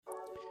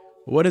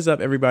What is up,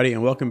 everybody,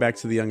 and welcome back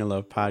to the Young and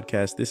Love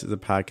podcast. This is a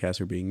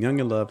podcast where being young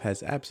and love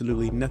has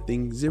absolutely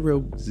nothing,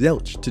 zero,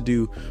 zilch to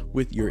do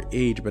with your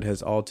age, but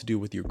has all to do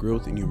with your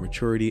growth and your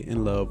maturity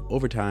and love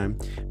over time.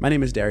 My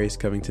name is Darius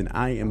Covington.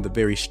 I am the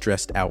very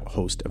stressed out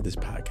host of this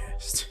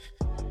podcast.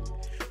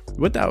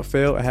 Without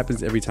fail, it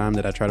happens every time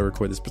that I try to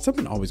record this, but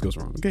something always goes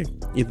wrong, okay?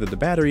 Either the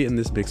battery in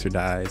this mixer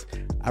dies,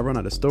 I run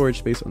out of storage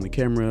space on the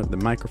camera, the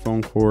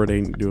microphone cord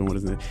ain't doing what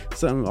it's doing.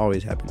 Something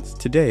always happens.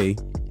 Today,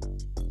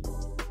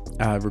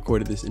 I've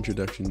recorded this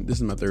introduction. This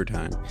is my third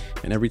time.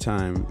 And every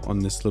time on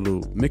this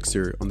little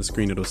mixer on the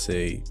screen, it'll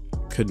say,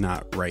 could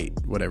not write,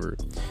 whatever.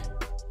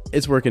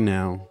 It's working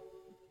now.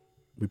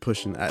 We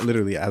pushing,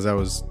 literally, as I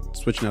was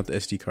switching out the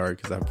SD card,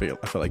 because I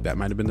felt like that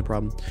might have been the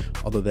problem.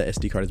 Although that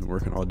SD card has been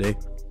working all day.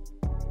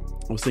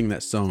 I was singing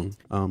that song.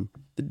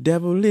 The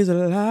devil is a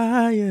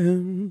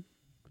liar.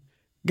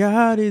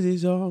 God is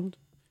exalted.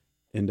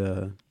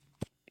 And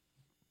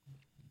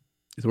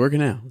it's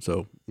working now.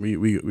 So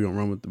we're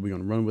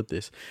gonna run with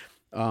this.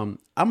 I'm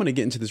gonna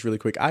get into this really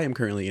quick. I am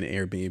currently in an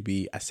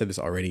Airbnb. I said this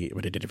already,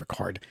 but I didn't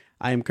record.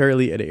 I am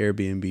currently at an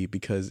Airbnb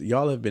because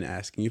y'all have been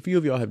asking. A few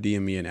of y'all have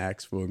DM'd me and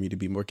asked for me to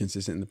be more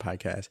consistent in the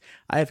podcast.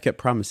 I keep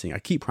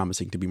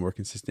promising to be more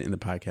consistent in the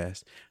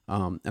podcast.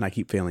 And I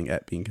keep failing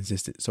at being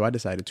consistent. So I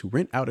decided to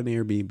rent out an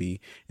Airbnb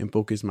and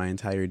focus my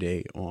entire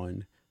day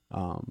on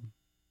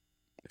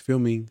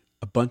filming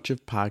a bunch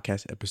of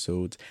podcast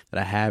episodes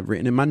that I have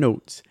written in my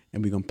notes,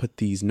 and we're going to put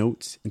these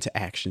notes into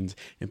actions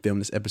and film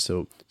this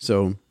episode.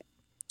 So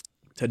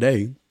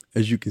today,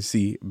 as you can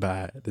see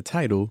by the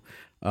title,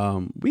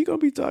 we're going to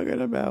be talking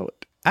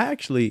about, I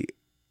actually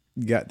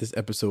got this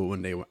episode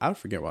one day, I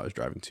forget what I was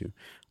driving to.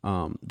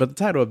 But the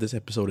title of this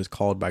episode is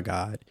Called by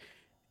God.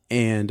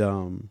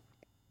 And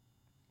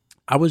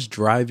I was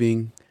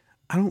driving,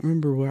 I don't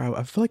remember where,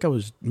 I feel like I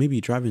was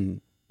maybe driving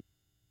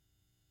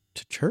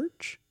to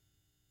church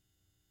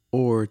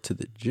or to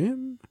the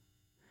gym.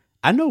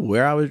 I know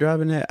where I was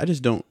driving at. I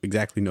just don't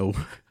exactly know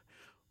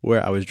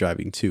where I was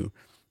driving to.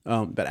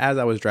 But as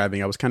I was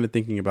driving, I was kind of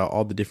thinking about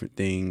all the different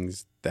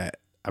things that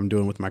I'm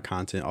doing with my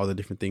content, all the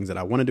different things that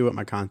I want to do with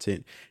my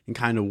content, and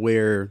kind of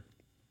where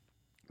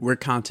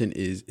content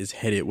is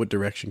headed, what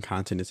direction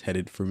content is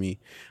headed for me.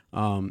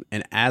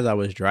 And as I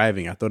was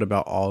driving, I thought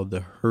about all the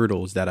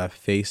hurdles that I've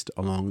faced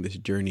along this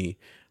journey.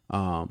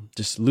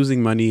 Just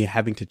losing money,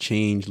 having to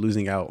change,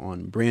 losing out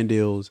on brand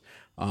deals.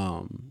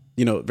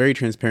 Very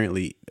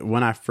transparently,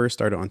 when I first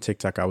started on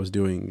TikTok, I was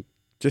doing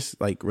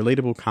just like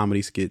relatable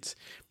comedy skits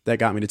that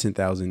got me to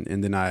 10,000.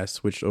 And then I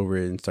switched over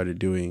and started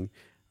doing,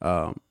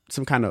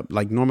 some kind of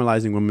like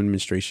normalizing women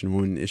menstruation,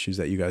 women issues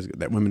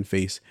that women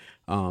face.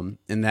 And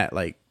that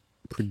like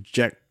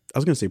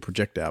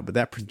projected out, but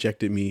that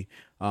projected me,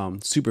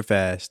 super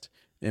fast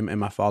in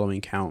my following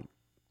count.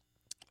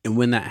 And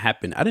when that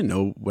happened, I didn't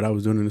know what I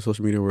was doing in the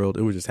social media world.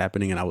 It was just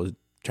happening, and I was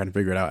trying to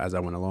figure it out as I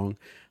went along.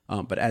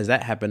 But as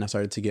that happened, I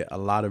started to get a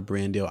lot of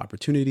brand deal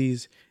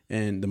opportunities.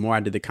 And the more I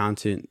did the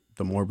content,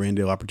 the more brand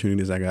deal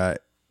opportunities I got,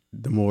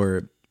 the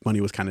more money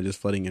was kind of just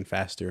flooding in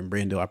faster, and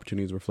brand deal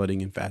opportunities were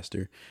flooding in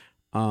faster.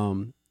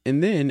 And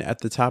then at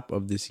the top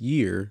of this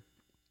year,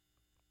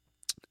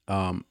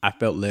 I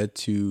felt led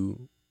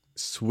to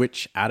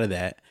switch out of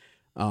that.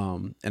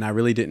 And I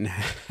really didn't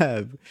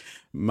have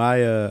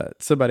my,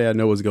 somebody I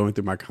know was going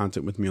through my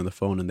content with me on the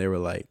phone, and they were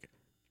like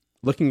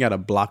looking at a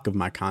block of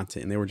my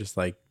content, and they were just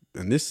like,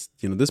 and this,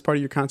 this part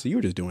of your content, you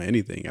were just doing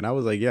anything. And I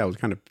was like, yeah, I was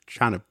kind of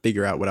trying to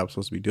figure out what I was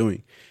supposed to be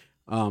doing.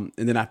 And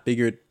then I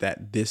figured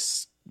that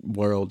this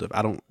world of,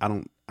 I don't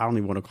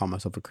even want to call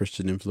myself a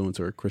Christian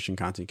influencer or a Christian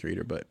content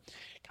creator, but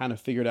kind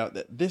of figured out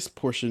that this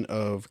portion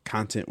of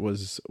content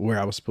was where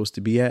I was supposed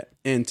to be at.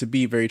 And to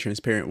be very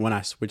transparent, when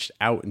I switched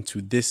out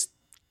into this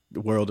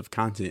world of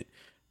content,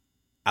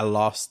 I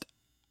lost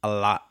a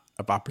lot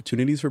of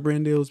opportunities for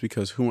brand deals,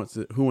 because who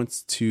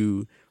wants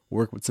to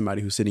work with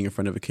somebody who's sitting in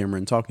front of a camera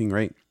and talking,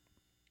 right?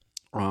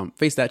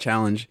 Faced that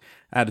challenge.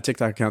 I had a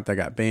TikTok account that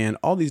got banned,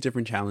 all these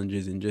different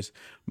challenges, and just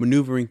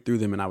maneuvering through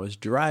them. And I was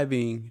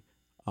driving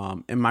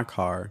in my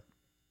car,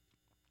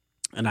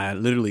 and I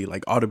literally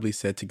like audibly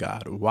said to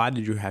God, why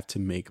did you have to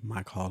make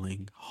my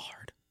calling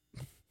hard?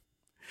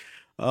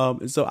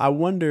 And so I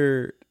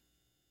wonder,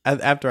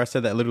 after I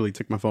said that, I literally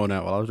took my phone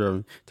out while I was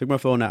driving,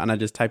 and I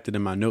just typed it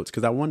in my notes,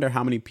 because I wonder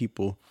how many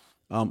people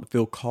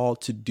feel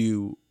called to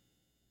do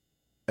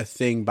a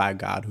thing by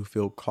God, who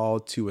feel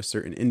called to a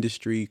certain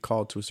industry,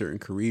 called to a certain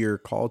career,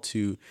 called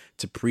to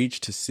preach,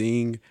 to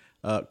sing,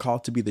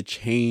 called to be the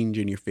change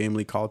in your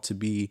family, called to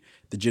be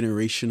the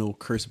generational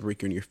curse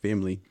breaker in your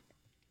family.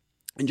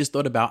 And just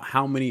thought about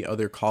how many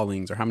other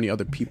callings or how many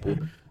other people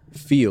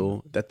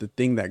feel that the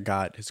thing that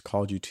God has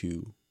called you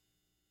to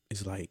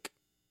is like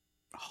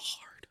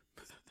hard.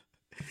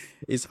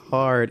 It's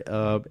hard.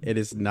 It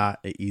is not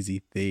an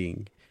easy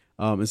thing.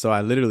 And so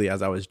I literally,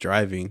 as I was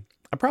driving,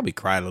 I probably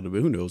cried a little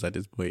bit. Who knows at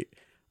this point?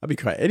 I'd be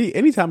crying.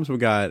 Any times with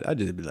God, I'd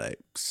just be like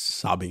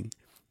sobbing.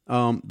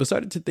 But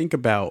started to think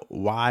about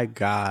why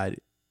God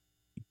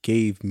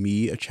gave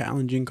me a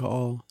challenging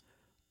call.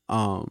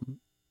 And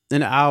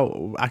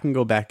I can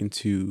go back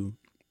into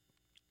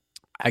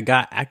I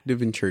got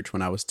active in church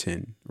when I was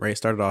 10, right? It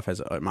started off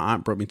as my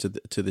aunt brought me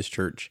to this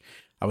church.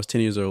 I was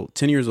 10 years old.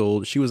 10 years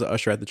old. She was an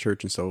usher at the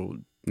church, and so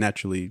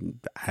naturally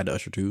I had to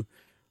usher too.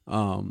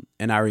 And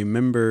I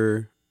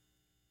remember,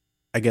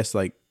 I guess,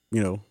 like,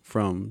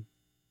 from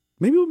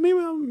maybe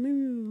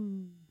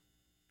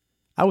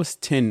I was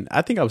 10.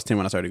 I think I was 10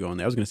 when I started going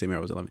there. I was gonna say maybe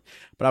I was 11,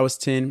 but I was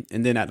 10,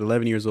 and then at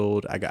 11 years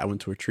old, I went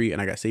to a retreat,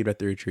 and I got saved at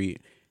the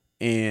retreat,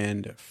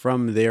 and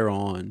from there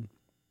on,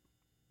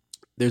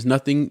 there's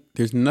nothing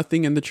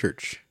in the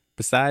church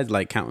besides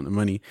like counting the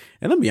money.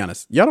 And let me be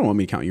honest, y'all don't want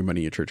me to count your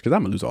money in your church because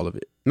I'm gonna lose all of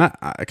it. Not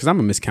because I'm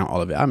gonna miscount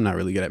all of it. I'm not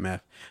really good at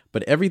math.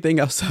 But everything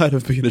outside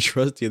of being a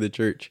trustee of the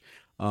church,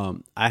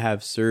 I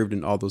have served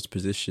in all those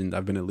positions.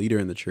 I've been a leader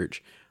in the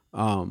church,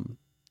 and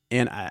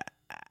I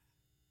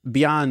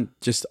beyond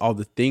just all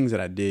the things that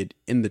I did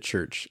in the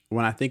church.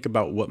 When I think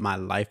about what my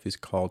life is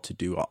called to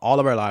do, all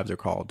of our lives are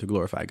called to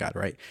glorify God,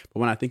 right? But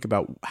when I think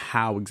about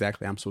how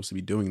exactly I'm supposed to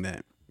be doing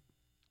that,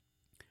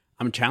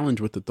 I'm challenged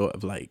with the thought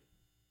of like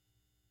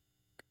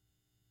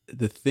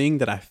the thing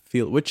that I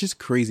feel, which is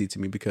crazy to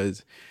me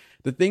because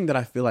the thing that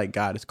I feel like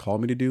God has called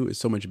me to do is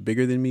so much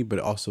bigger than me, but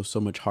also so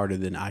much harder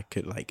than I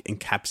could like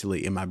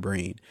encapsulate in my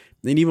brain.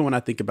 And even when I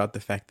think about the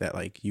fact that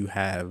like you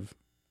have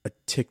a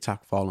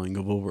TikTok following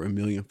of over 1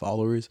 million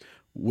followers,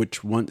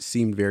 which once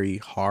seemed very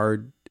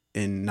hard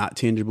and not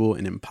tangible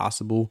and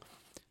impossible,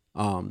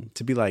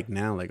 to be like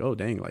now, like, oh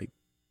dang, like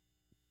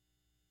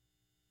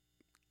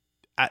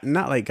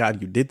not like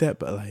God, you did that,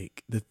 but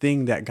like the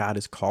thing that God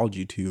has called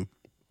you to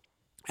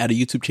at a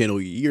YouTube channel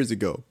years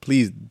ago.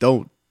 Please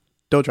don't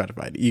try to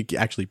find it. You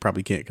actually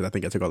probably can't because I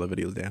think I took all the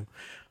videos down.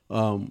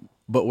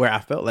 But where I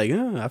felt like,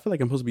 I feel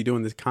like I'm supposed to be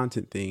doing this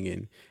content thing,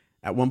 and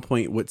at one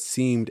point, what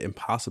seemed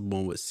impossible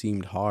and what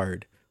seemed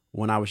hard,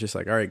 when I was just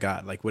like, all right,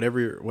 God, like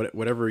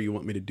whatever you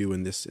want me to do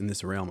in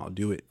this realm, I'll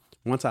do it.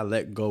 Once I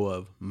let go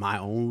of my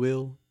own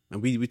will,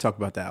 and we talk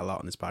about that a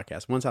lot on this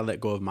podcast. Once I let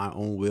go of my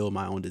own will,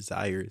 my own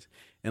desires,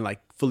 and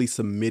like fully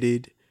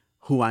submitted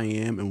who I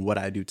am and what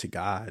I do to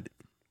God,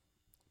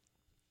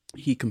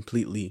 he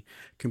completely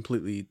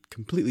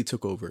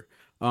took over.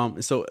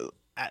 So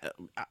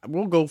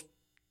we'll go.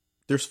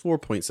 There's 4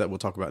 points that we'll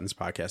talk about in this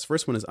podcast.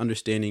 First one is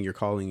understanding your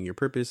calling and your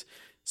purpose.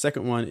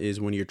 Second one is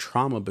when your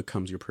trauma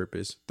becomes your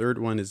purpose. Third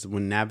one is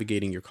when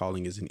navigating your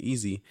calling isn't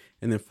easy.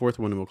 And then fourth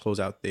one, and we'll close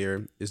out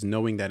there, is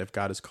knowing that if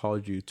God has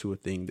called you to a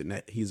thing, then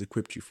that he's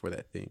equipped you for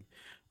that thing.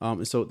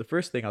 And so the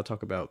first thing I'll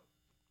talk about,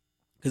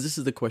 because this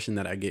is the question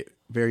that I get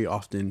very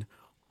often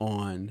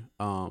on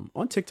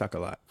TikTok a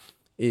lot,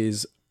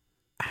 is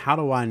how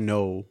do I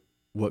know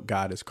what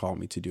God has called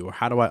me to do, or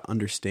how do I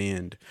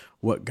understand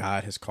what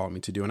God has called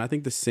me to do? And I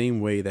think the same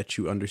way that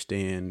you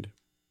understand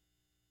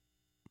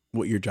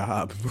what your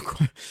job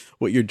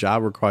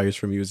requires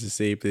from you is the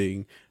same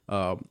thing.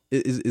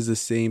 Is the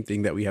same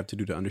thing that we have to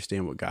do to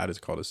understand what God has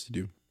called us to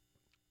do.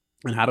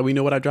 And how do we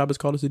know what our job has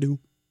called us to do?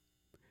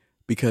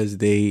 Because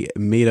they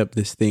made up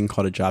this thing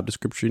called a job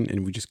description,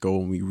 and we just go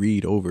and we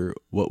read over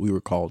what we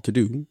were called to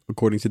do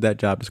according to that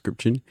job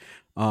description.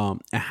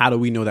 And how do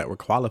we know that we're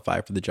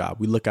qualified for the job?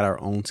 We look at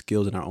our own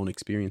skills and our own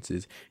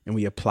experiences, and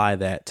we apply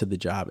that to the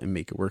job and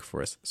make it work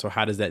for us. So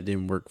how does that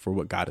then work for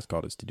what God has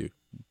called us to do?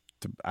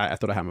 I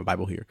thought I had my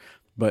Bible here,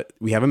 but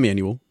we have a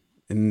manual,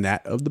 and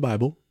that of the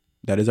Bible,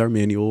 that is our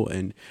manual,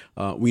 and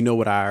we know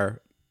what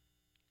our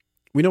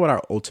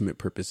ultimate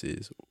purpose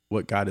is.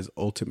 What God has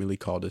ultimately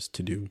called us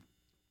to do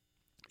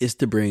is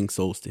to bring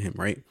souls to him,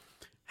 right?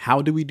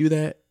 How do we do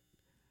that?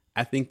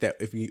 I think that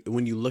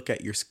when you look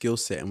at your skill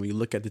set and when you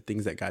look at the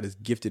things that God has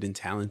gifted and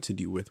talented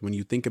you with, when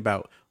you think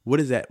about what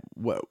is that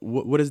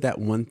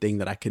one thing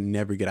that I can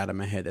never get out of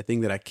my head, that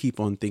thing that I keep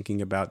on thinking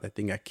about, that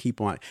thing I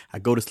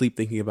go to sleep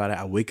thinking about it,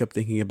 I wake up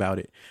thinking about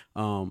it.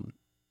 I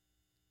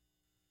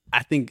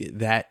think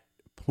that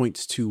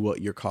points to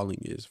what your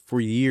calling is.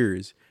 For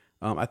years,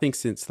 I think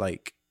since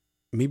like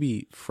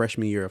maybe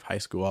freshman year of high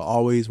school, I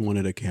always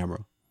wanted a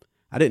camera.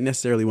 I didn't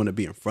necessarily want to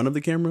be in front of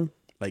the camera,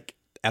 like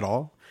at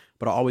all,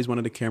 but I always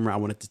wanted a camera. I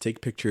wanted to take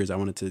pictures. I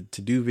wanted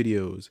to do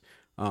videos.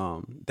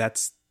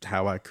 That's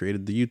how I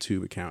created the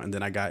YouTube account. And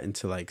then I got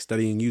into like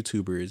studying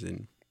YouTubers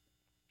and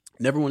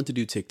never wanted to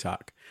do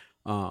TikTok.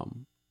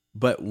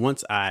 But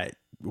once I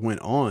went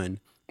on,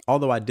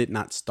 although I did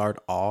not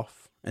start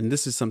off, and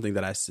this is something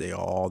that I say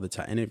all the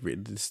time,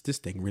 and this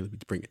thing really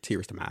brings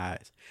tears to my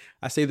eyes.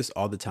 I say this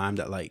all the time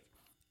that like,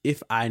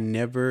 if I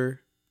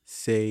never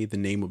say the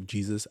name of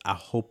Jesus, I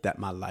hope that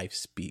my life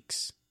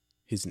speaks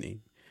his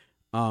name.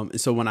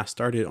 And so when I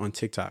started on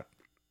TikTok,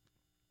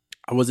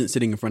 I wasn't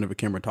sitting in front of a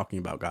camera talking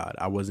about God.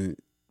 I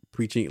wasn't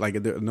preaching, like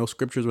no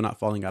scriptures were not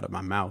falling out of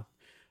my mouth.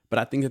 But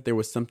I think that there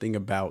was something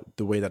about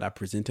the way that I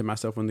presented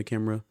myself on the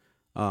camera,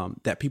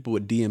 that people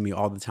would DM me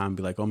all the time,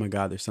 be like, "Oh my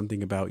God, there's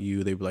something about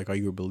you." They'd be like, "Are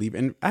you a believer?"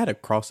 And I had a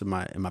cross in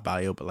my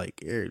bio, but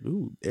like,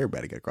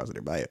 everybody got a cross in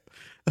their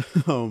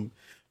bio.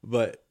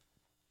 But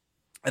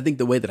I think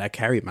the way that I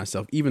carried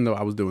myself, even though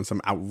I was doing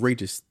some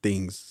outrageous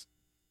things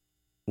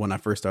when I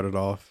first started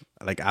off,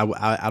 like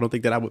I don't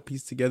think that I would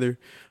piece together.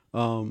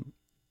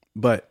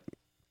 But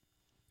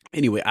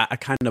anyway, I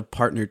kind of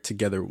partnered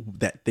together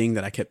that thing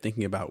that I kept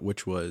thinking about,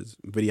 which was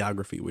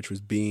videography, which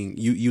was being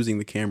using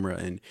the camera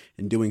and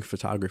doing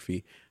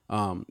photography,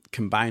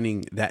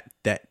 combining that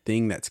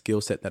thing, that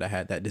skill set that I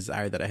had, that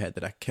desire that I had,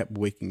 that I kept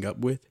waking up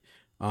with,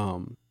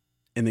 and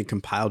then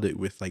compiled it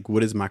with like,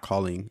 what is my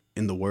calling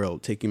in the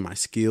world? Taking my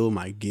skill,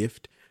 my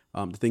gift,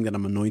 the thing that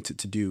I'm anointed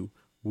to do,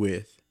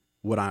 with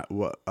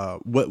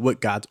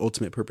what God's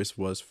ultimate purpose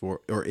was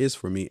for, or is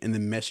for me, and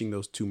then meshing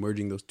those two,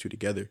 merging those two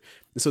together.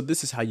 And so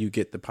this is how you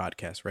get the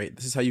podcast, right?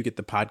 This is how you get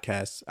the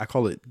podcast. I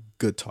call it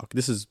Good Talk.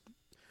 This is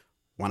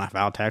one of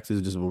our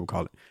taxes, just what we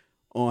call it.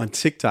 On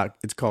TikTok,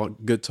 it's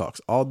called Good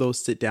Talks. All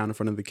those sit down in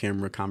front of the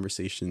camera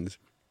conversations,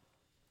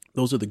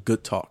 those are the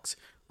good talks.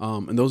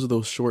 And those are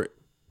those short,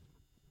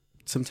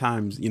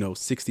 sometimes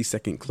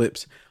 60-second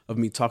clips of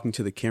me talking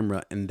to the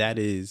camera, and that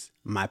is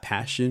my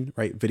passion,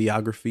 right?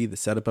 Videography, the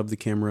setup of the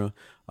camera,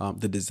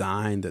 the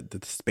design, the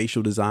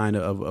spatial design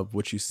of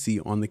what you see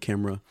on the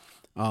camera,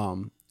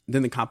 then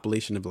the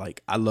compilation of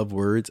like, I love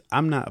words.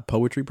 I'm not a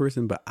poetry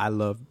person, but I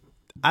love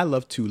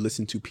to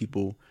listen to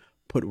people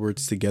put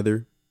words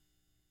together,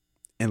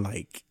 and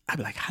like, I'd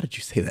be like, how did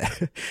you say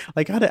that?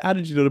 Like, how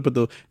did you know to put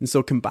those? And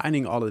so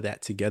combining all of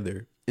that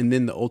together, and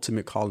then the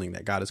ultimate calling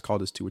that God has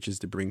called us to, which is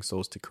to bring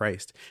souls to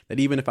Christ. That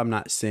even if I'm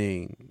not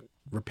saying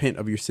repent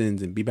of your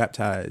sins and be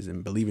baptized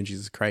and believe in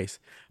Jesus Christ,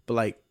 but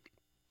like,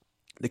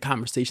 the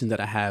conversation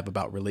that I have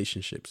about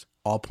relationships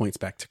all points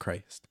back to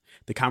Christ.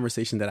 The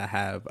conversation that I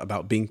have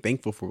about being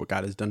thankful for what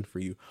God has done for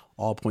you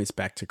all points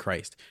back to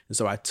Christ. And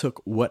so I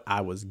took what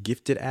I was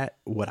gifted at,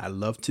 what I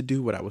love to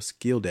do, what I was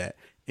skilled at,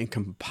 and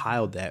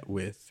compiled that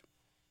with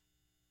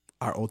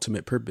our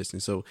ultimate purpose.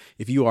 And so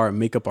if you are a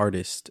makeup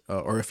artist,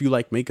 or if you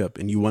like makeup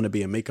and you want to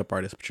be a makeup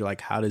artist, but you're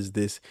like, how does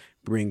this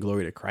bring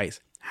glory to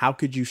Christ? How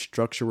could you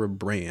structure a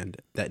brand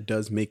that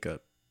does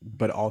makeup,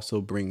 but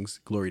also brings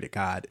glory to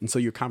God? And so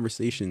your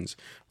conversations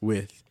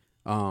with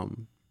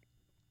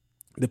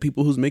the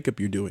people whose makeup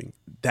you're doing,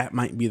 that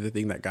might be the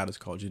thing that God has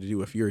called you to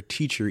do. If you're a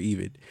teacher,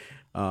 even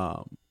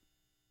the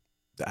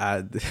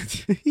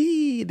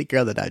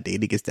girl that I'm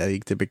dating is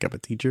studying to become a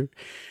teacher,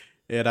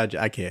 and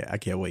I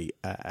can't wait.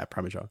 I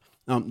promise y'all.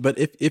 But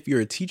if you're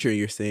a teacher,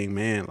 you're saying,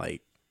 man,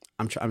 like,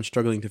 I'm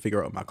struggling to figure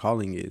out what my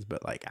calling is,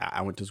 but like,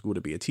 I went to school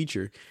to be a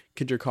teacher.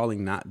 Could your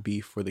calling not be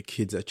for the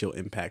kids that you'll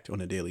impact on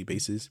a daily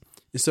basis?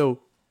 And so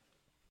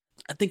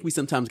I think we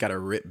sometimes got to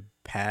rip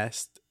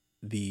past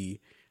the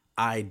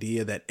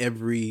idea that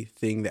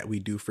everything that we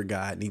do for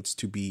God needs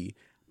to be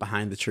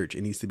behind the church.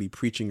 It needs to be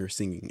preaching or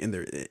singing,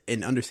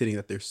 and understanding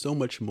that there's so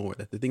much more,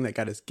 that the thing that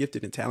God has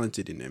gifted and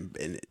talented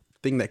and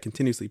thing that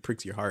continuously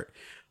pricks your heart,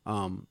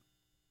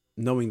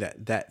 knowing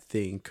that that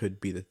thing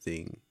could be the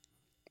thing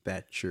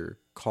that you're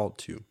called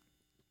to.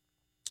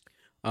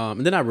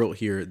 And then I wrote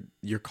here,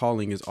 your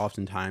calling is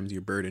oftentimes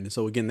your burden. And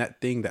so again,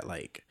 that thing that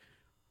like,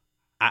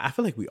 I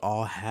feel like we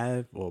all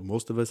have, or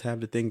most of us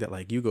have, the thing that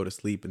like, you go to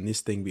sleep and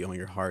this thing be on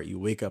your heart. You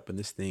wake up and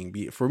this thing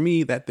be, for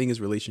me, that thing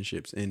is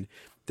relationships. And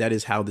that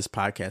is how this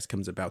podcast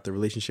comes about: the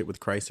relationship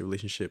with Christ, the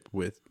relationship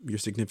with your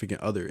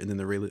significant other, and then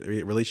the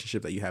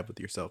relationship that you have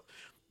with yourself.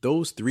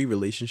 Those three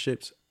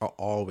relationships are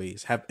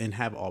always have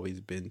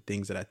always been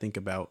things that I think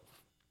about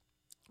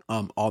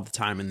all the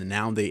time. And then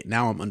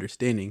now I'm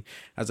understanding,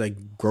 as I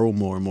grow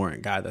more and more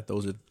in God, that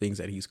those are the things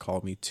that He's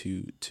called me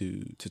to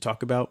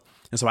talk about.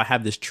 And so I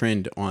have this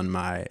trend on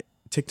my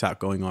TikTok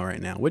going on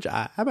right now, which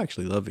I'm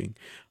actually loving.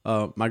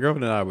 My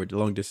girlfriend and I were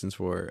long distance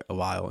for a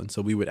while, and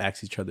so we would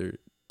ask each other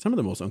some of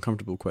the most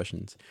uncomfortable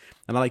questions.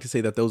 And I like to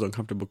say that those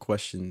uncomfortable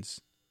questions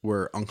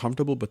were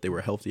uncomfortable, but they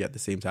were healthy at the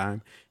same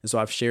time. And so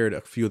I've shared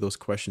a few of those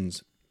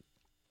questions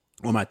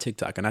on my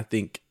TikTok, and I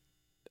think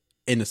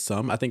in the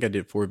sum, I think I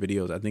did 4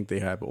 videos. I think they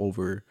have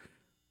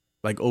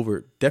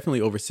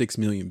definitely over 6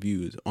 million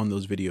views on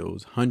those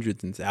videos,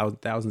 hundreds and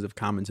thousands of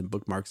comments and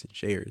bookmarks and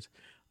shares.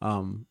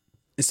 And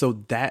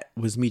so that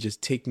was me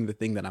just taking the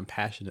thing that I'm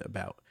passionate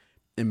about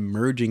and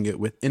merging it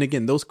with, and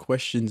again, those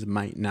questions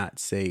might not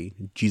say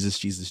Jesus,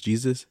 Jesus,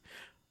 Jesus,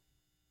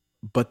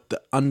 but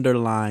the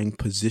underlying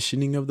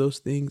positioning of those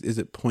things is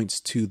it points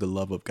to the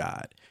love of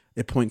God.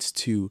 It points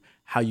to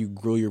how you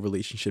grow your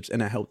relationships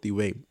in a healthy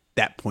way.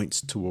 That points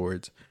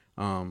towards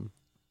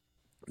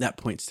that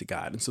points to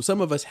God. And so some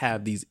of us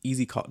have these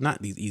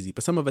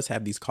but some of us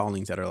have these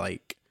callings that are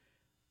like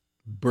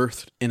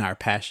birthed in our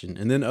passion.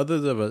 And then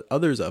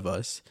others of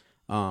us,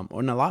 or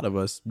a lot of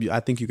us, I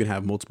think you can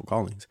have multiple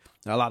callings.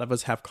 A lot of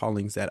us have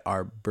callings that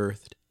are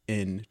birthed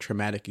in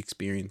traumatic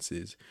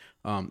experiences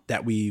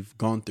that we've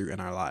gone through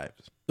in our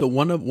lives. So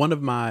one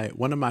of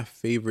my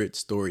favorite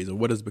stories, or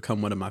what has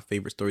become one of my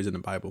favorite stories in the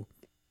Bible,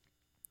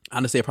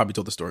 honestly, I probably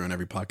told the story on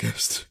every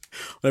podcast,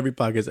 on every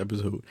podcast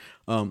episode,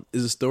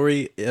 is a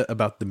story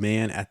about the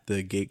man at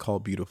the gate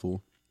called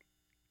Beautiful.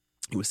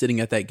 He was sitting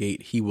at that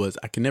gate.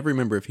 I can never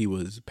remember if he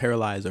was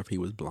paralyzed or if he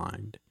was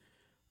blind.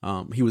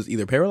 He was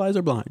either paralyzed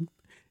or blind.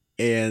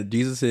 And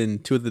Jesus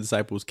and 2 of the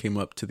disciples came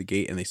up to the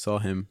gate and they saw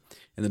him.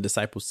 And the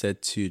disciples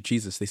said to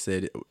Jesus, they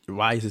said,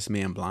 why is this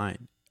man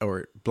blind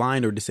or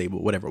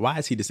disabled? Whatever. Why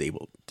is he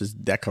disabled?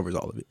 That covers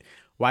all of it.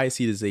 why is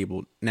he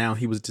disabled? Now,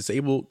 he was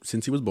disabled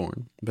since he was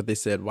born, but they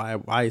said,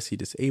 why is he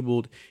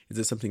disabled? Is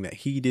it something that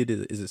he did?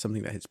 Is it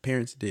something that his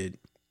parents did?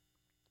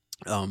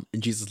 And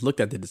Jesus looked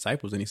at the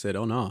disciples and he said,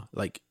 oh no,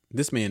 like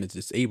this man is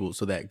disabled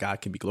so that God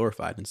can be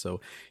glorified. And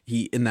so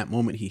in that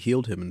moment, he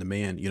healed him, and the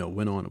man,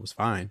 went on and was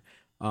fine.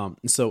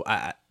 And so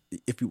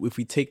if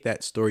we take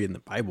that story in the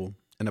Bible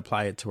and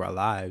apply it to our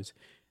lives,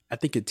 I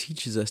think it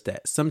teaches us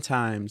that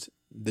sometimes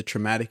the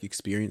traumatic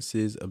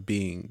experiences of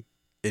being,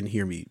 and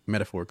hear me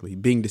metaphorically,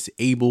 being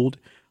disabled,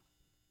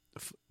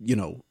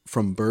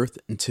 from birth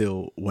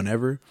until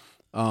whenever,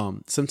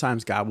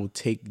 sometimes God will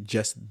take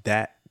just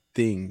that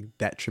thing,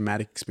 that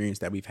traumatic experience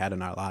that we've had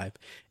in our life,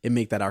 and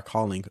make that our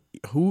calling.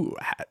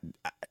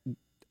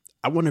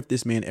 I wonder if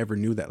this man ever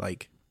knew that,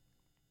 like,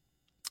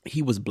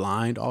 he was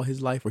blind all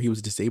his life, or he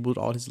was disabled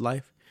all his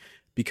life,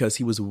 because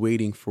he was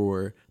waiting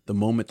for the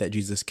moment that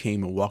Jesus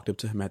came and walked up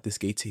to him at this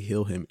gate to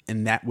heal him.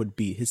 And that would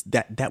be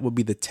that would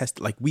be the test.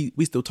 Like we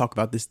still talk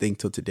about this thing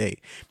till today,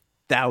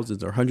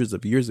 thousands or hundreds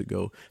of years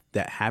ago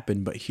that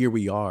happened. But here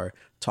we are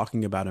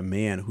talking about a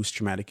man whose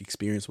traumatic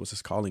experience was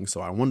his calling.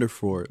 So I wonder,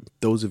 for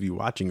those of you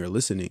watching or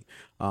listening,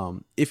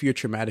 if your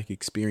traumatic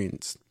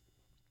experience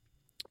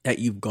that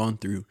you've gone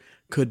through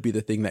could be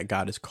the thing that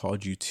God has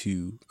called you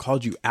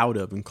out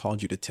of and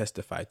called you to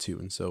testify to.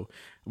 And so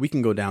we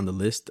can go down the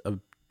list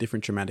of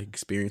different traumatic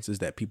experiences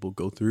that people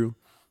go through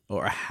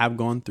or have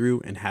gone through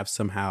and have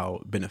somehow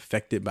been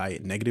affected by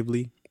it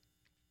negatively,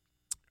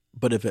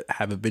 but if it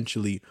have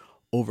eventually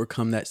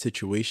overcome that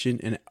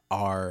situation and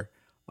are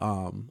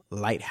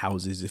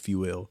lighthouses, if you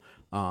will,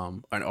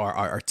 and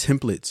are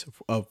templates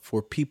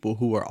for people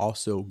who are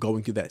also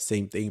going through that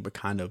same thing, but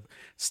kind of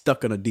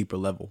stuck on a deeper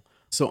level.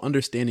 So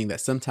understanding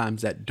that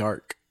sometimes that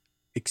dark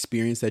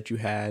experience that you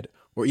had,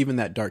 or even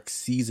that dark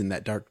season,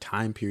 that dark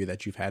time period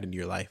that you've had in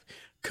your life,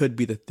 could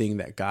be the thing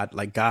that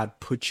God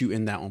put you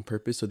in that on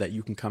purpose, so that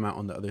you can come out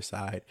on the other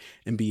side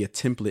and be a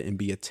template and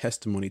be a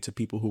testimony to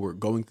people who were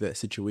going through that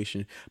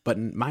situation, but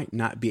might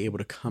not be able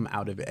to come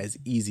out of it as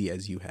easy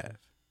as you have.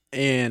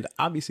 And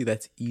obviously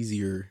that's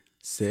easier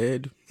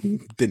said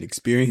than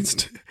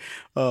experienced.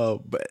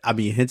 But I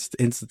mean, hence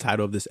the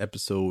title of this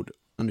episode,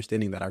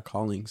 understanding that our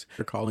callings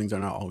are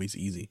not always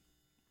easy.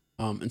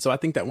 And so I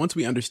think that once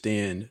we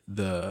understand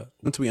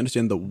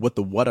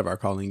what of our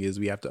calling is,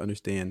 we have to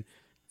understand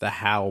the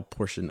how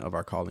portion of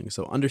our calling.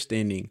 So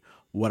understanding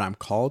what I'm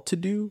called to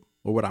do,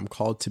 or what I'm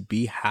called to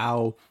be,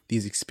 how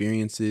these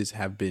experiences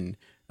have been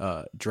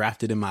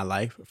drafted in my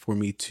life for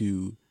me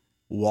to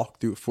walk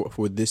through,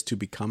 for this to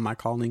become my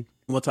calling.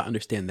 Once I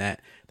understand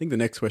that, I think the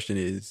next question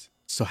is,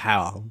 so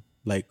how?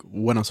 Like,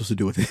 what am I supposed to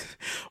do with this?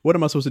 What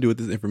am I supposed to do with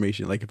this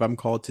information? Like, if I'm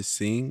called to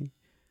sing,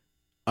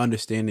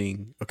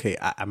 understanding, okay,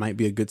 I might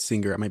be a good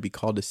singer, I might be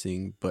called to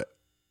sing, but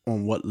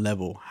on what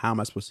level? How am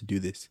I supposed to do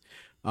this?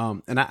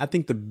 And I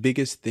think the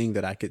biggest thing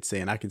that I could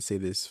say, and I can say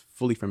this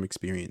fully from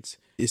experience,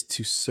 is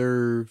to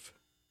serve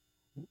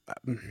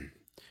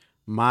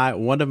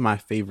one of my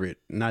favorite,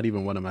 not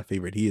even one of my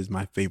favorite, he is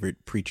my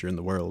favorite preacher in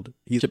the world.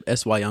 Bishop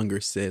S.Y. Younger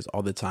says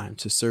all the time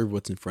to serve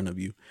what's in front of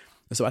you.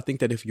 And so I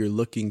think that if you're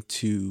looking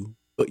to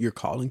put your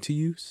calling to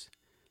use,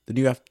 then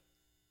you have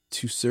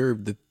to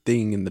serve the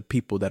thing and the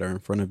people that are in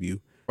front of you.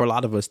 For a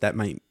lot of us, that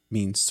might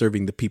mean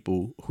serving the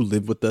people who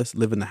live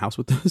in the house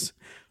with us.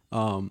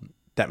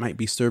 That might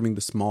be serving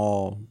the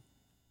small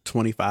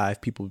 25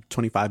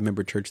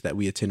 member church that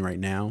we attend right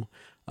now.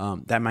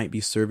 That might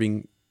be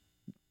serving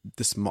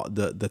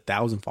the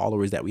 1,000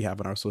 followers that we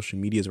have on our social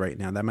medias right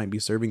now. That might be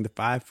serving the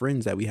 5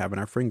 friends that we have in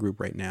our friend group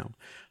right now.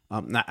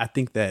 I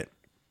think that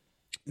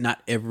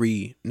not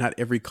every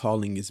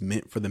calling is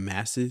meant for the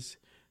masses.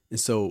 And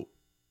so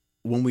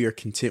when we are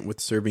content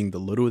with serving the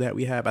little that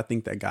we have, I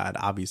think that God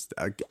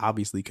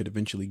obviously could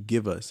eventually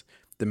give us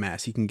the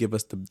mass. He can give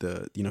us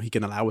he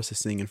can allow us to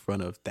sing in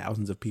front of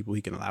thousands of people.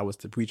 He can allow us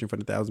to preach in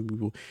front of thousands of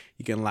people.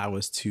 He can allow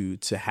us to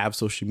have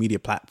social media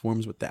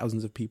platforms with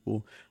thousands of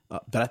people.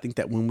 But I think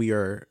that when we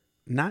are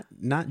not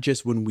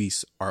just when we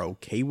are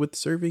okay with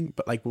serving,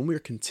 but like when we're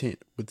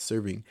content with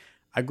serving.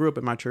 I grew up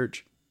in my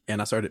church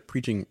and I started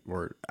preaching,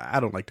 or I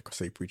don't like to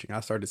say preaching.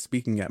 I started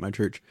speaking at my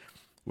church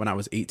when I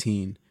was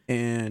 18.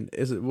 And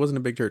it wasn't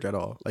a big church at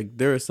all. Like,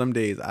 there are some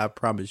days, I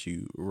promise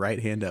you, right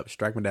hand up,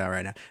 strike me down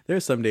right now. There are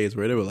some days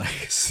where there were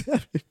like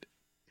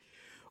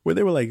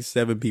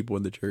 7 people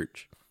in the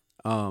church.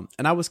 And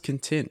I was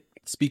content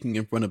speaking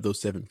in front of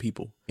those 7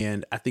 people.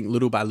 And I think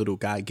little by little,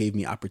 God gave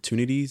me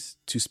opportunities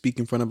to speak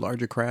in front of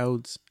larger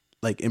crowds,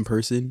 like in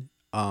person.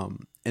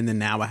 And then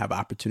now I have an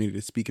opportunity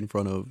to speak in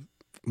front of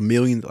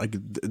millions, like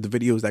the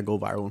videos that go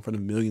viral in front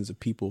of millions of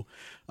people.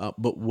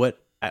 But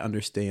what I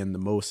understand the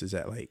most is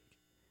that, like,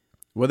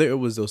 whether it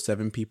was those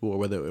 7 people or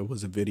whether it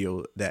was a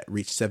video that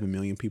reached 7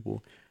 million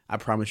people, I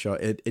promise y'all,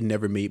 it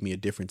never made me a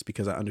difference,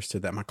 because I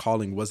understood that my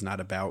calling was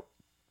not about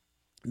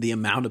the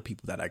amount of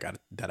people that I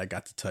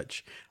got to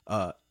touch.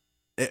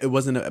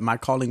 My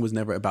calling was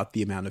never about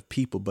the amount of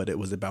people, but it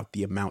was about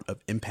the amount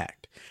of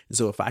impact. And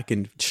so if I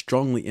can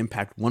strongly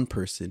impact one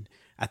person,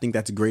 I think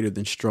that's greater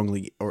than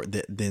strongly or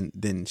than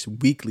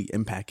weekly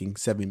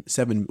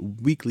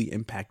impacting weekly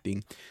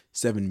impacting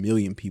 7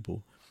 million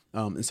people.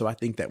 And so I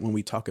think that when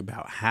we talk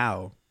about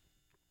how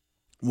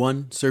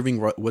one serving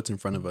what's in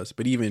front of us,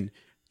 but even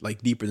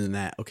like deeper than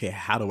that, okay,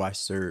 how do I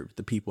serve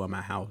the people in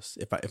my house?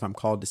 If I'm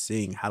called to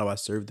sing, how do I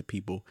serve the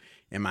people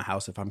in my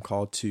house? If I'm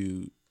called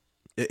to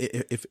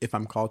if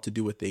I'm called to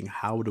do a thing,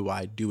 how do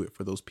I do it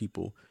for those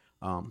people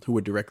who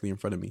are directly in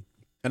front of me?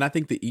 And I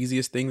think the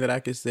easiest thing that I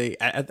could say,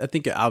 I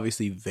think it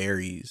obviously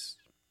varies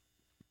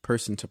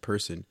person to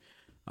person.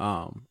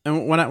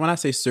 And when I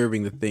say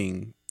serving the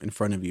thing in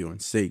front of you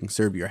and saying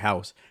serve your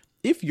house,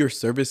 if your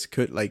service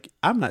could, like,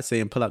 I'm not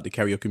saying pull out the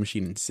karaoke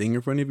machine and sing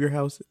in front of your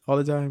house all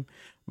the time,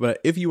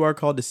 but if you are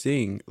called to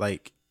sing,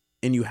 like,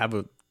 and you have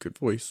a good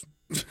voice,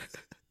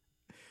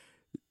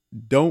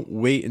 don't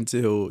wait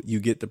until you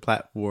get the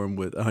platform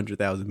with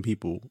 100,000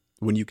 people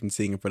when you can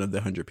sing in front of the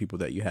 100 people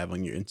that you have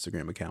on your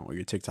Instagram account or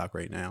your TikTok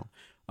right now.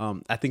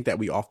 I think that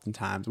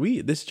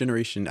this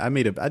generation, I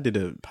did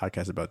a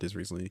podcast about this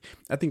recently.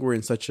 I think we're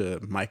in such a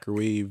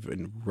microwave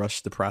and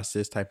rush the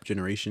process type of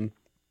generation.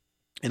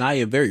 And I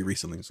have very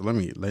recently, so let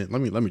me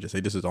just say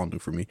this is all new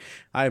for me.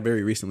 I have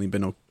very recently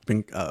become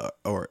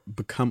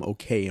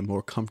okay and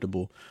more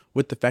comfortable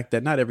with the fact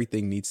that not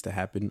everything needs to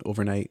happen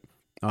overnight.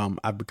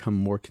 I've become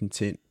more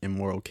content and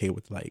more okay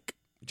with like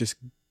just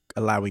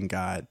allowing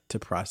God to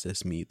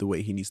process me the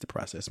way he needs to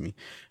process me.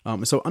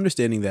 So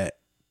understanding that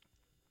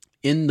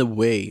in the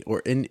way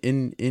or in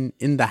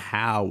the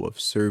how of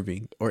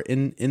serving or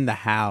in the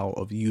how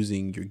of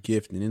using your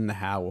gift and in the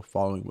how of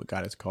following what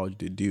God has called you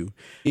to do,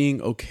 being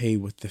okay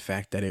with the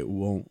fact that it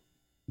won't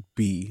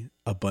be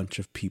a bunch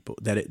of people,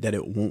 that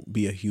it won't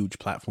be a huge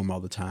platform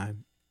all the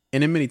time.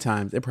 And in many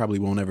times it probably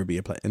won't ever be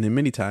and in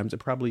many times it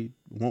probably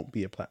won't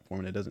be a platform,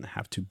 and it doesn't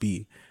have to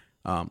be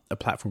a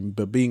platform,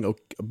 but being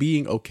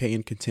okay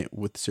and content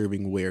with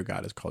serving where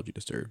God has called you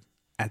to serve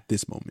at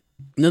this moment.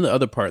 And then the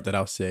other part that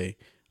I'll say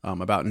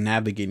about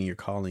navigating your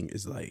calling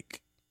is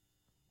like,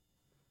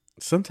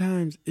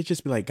 sometimes it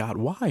just be like, God,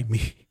 why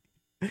me?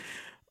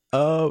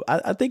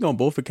 I think on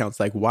both accounts,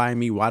 like, why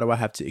me? Why do I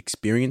have to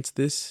experience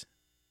this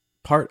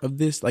part of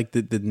this, like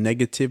the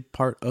negative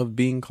part of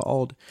being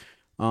called?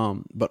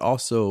 But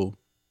also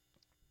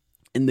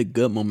in the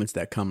good moments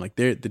that come, like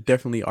there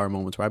definitely are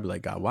moments where I'd be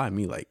like, God, why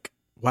me? Like,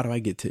 why do I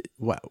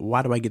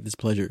get this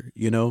pleasure?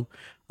 You know,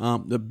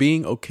 the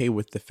being okay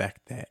with the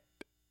fact that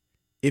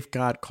if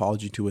God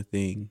called you to a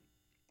thing,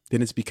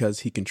 then it's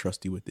because he can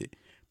trust you with it.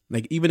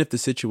 Like, even if the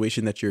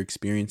situation that you're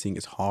experiencing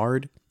is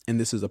hard and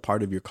this is a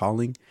part of your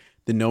calling,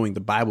 then knowing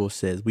the Bible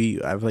says, we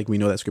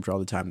know that scripture all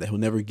the time, that he'll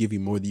never give you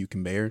more than you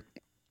can bear.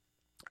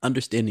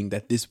 Understanding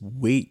that this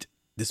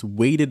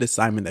weighted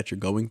assignment that you're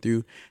going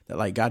through, that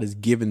like God has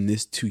given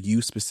this to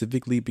you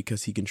specifically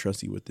because he can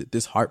trust you with it.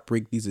 This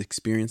heartbreak, these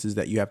experiences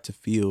that you have to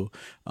feel,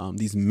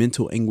 these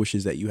mental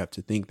anguishes that you have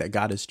to think, that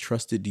God has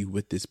trusted you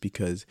with this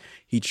because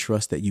he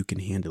trusts that you can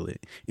handle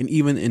it. And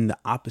even in the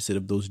opposite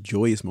of those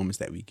joyous moments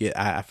that we get,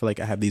 I feel like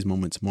I have these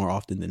moments more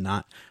often than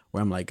not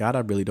where I'm like, God, I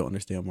really don't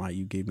understand why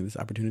you gave me this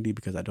opportunity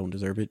because I don't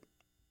deserve it.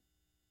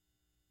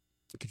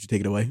 Could you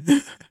take it away?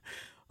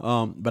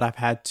 But I've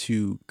had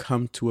to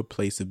come to a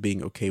place of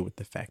being okay with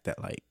the fact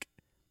that, like,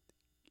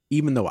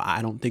 even though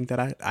I don't think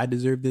that I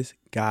deserve this,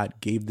 God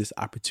gave this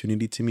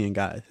opportunity to me, and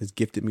God has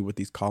gifted me with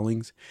these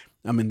callings.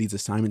 I'm in these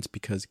assignments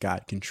because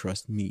God can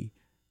trust me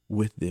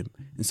with them.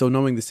 And so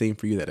knowing the same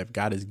for you, that if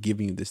God is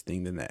giving you this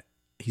thing, then that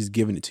he's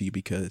giving it to you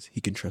because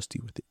he can trust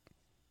you with it.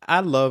 I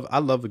love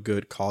a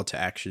good call to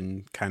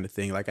action kind of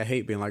thing. Like, I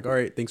hate being like, all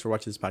right, thanks for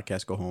watching this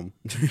podcast, go home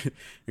and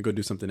go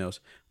do something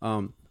else.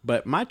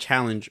 But my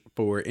challenge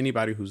for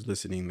anybody who's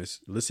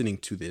listening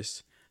to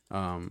this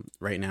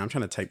right now, I'm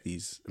trying to type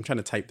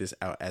this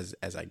out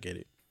as I get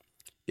it,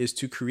 is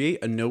to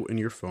create a note in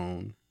your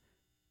phone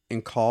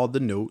and call the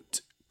note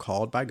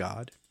called by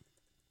God.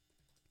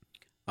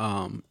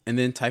 And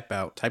then type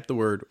the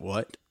word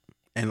what,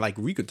 and like,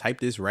 we could type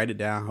this, write it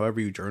down, however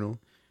you journal,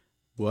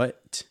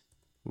 what,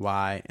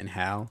 why, and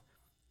how.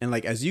 And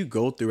like, as you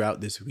go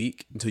throughout this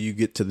week until you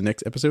get to the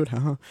next episode,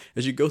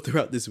 as you go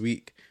throughout this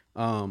week,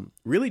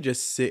 really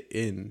just sit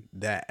in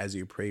that as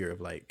your prayer of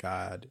like,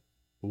 God,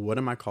 what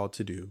am I called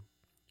to do?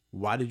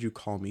 Why did you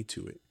call me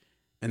to it?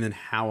 And then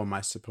how am I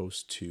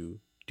supposed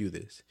to do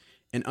this?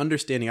 And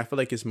understanding, I feel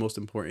like it's most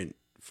important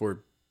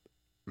for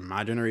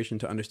my generation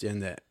to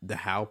understand that the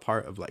how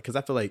part of, like, because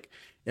I feel like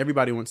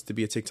everybody wants to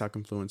be a TikTok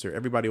influencer,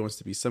 everybody wants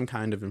to be some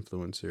kind of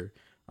influencer,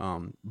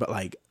 but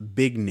like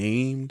big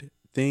named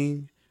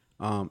thing,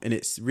 and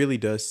it really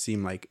does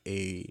seem like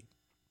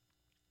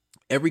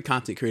every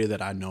content creator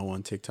that I know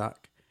on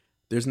TikTok,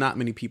 there's not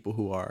many people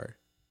who are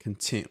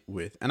content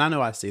with, and I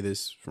know I say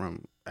this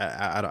from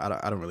I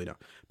don't really know,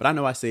 but I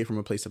know I say it from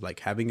a place of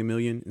like having a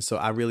million, and so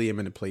I really am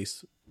in a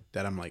place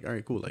that I'm like, all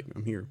right, cool, like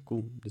I'm here,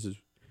 cool, this is,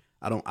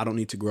 I don't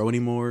need to grow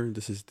anymore.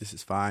 This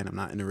is fine. I'm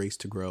not in a race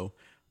to grow.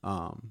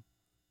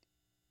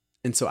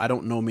 And so I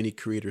don't know many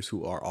creators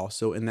who are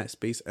also in that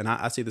space. And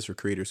I say this for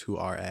creators who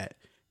are at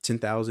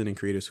 10,000 and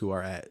creators who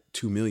are at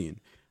 2 million.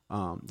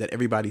 that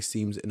everybody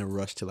seems in a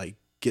rush to like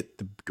get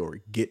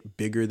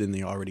bigger than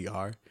they already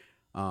are.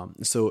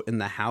 So in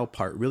the how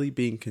part, really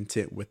being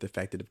content with the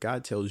fact that if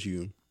God tells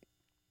you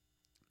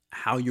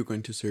how you're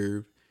going to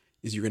serve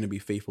is you're going to be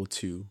faithful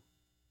to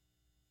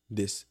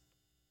this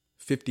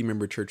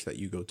 50-member church that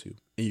you go to,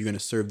 and you're going to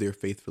serve there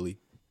faithfully,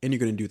 and you're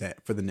going to do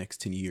that for the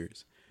next 10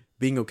 years.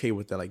 Being okay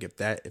with that, like if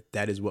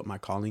that is what my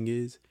calling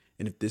is,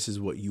 and if this is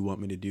what you want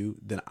me to do,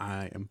 then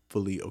I am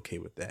fully okay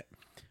with that.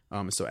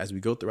 So as we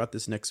go throughout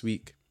this next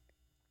week,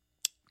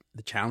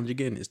 the challenge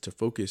again is to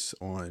focus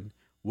on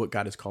what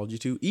God has called you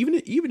to, even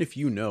if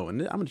you know,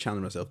 and I'm going to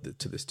challenge myself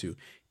to this too,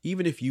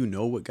 even if you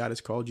know what God has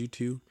called you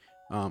to,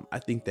 I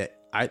think that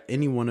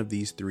any one of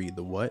these three,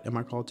 the what am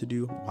I called to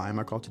do, why am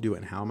I called to do it,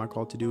 and how am I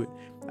called to do it,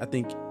 I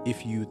think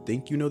if you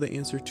think you know the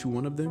answer to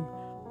one of them,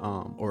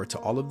 or to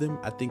all of them,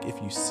 I think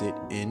if you sit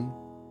in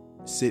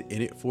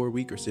it for a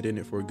week or sit in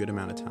it for a good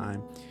amount of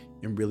time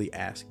and really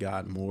ask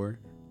God more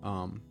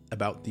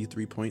about these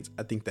 3 points,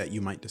 I think that you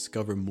might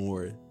discover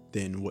more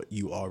than what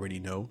you already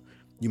know.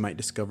 You might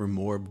discover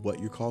more of what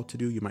you're called to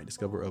do. You might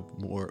discover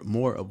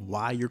more of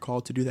why you're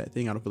called to do that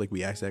thing. I don't feel like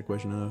we asked that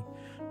question enough.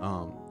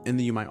 And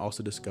then you might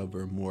also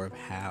discover more of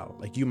how,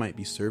 like you might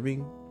be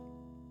serving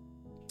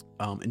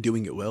and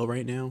doing it well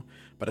right now,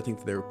 but I think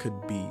that there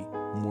could be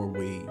more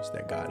ways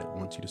that God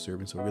wants you to serve.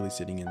 And so really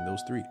sitting in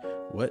those three,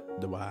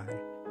 what, the why,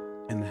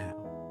 and the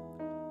how.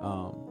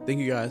 Thank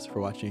you guys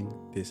for watching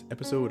this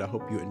episode. I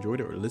hope you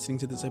enjoyed it or listening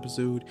to this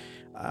episode.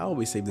 I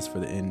always save this for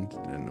the end,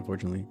 and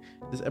unfortunately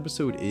this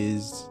episode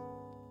is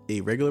a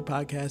regular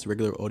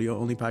audio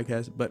only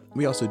podcast, but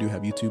we also do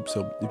have YouTube.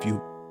 So if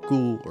you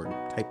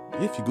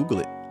Google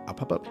it, I'll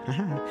pop up.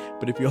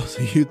 But if you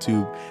also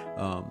YouTube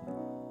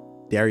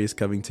Darius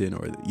Covington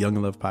or the Young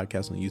and Love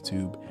podcast on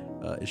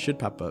YouTube, it should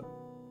pop up.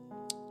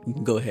 You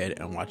can go ahead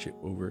and watch it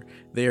over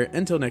there.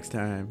 Until next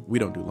time, we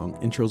don't do long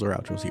intros or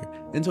outros here.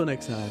 Until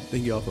next time,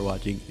 thank you all for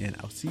watching, and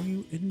I'll see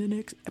you in the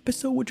next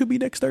episode, which will be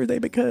next Thursday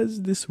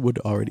because this would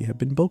already have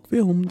been bulk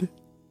filmed.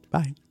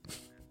 Bye.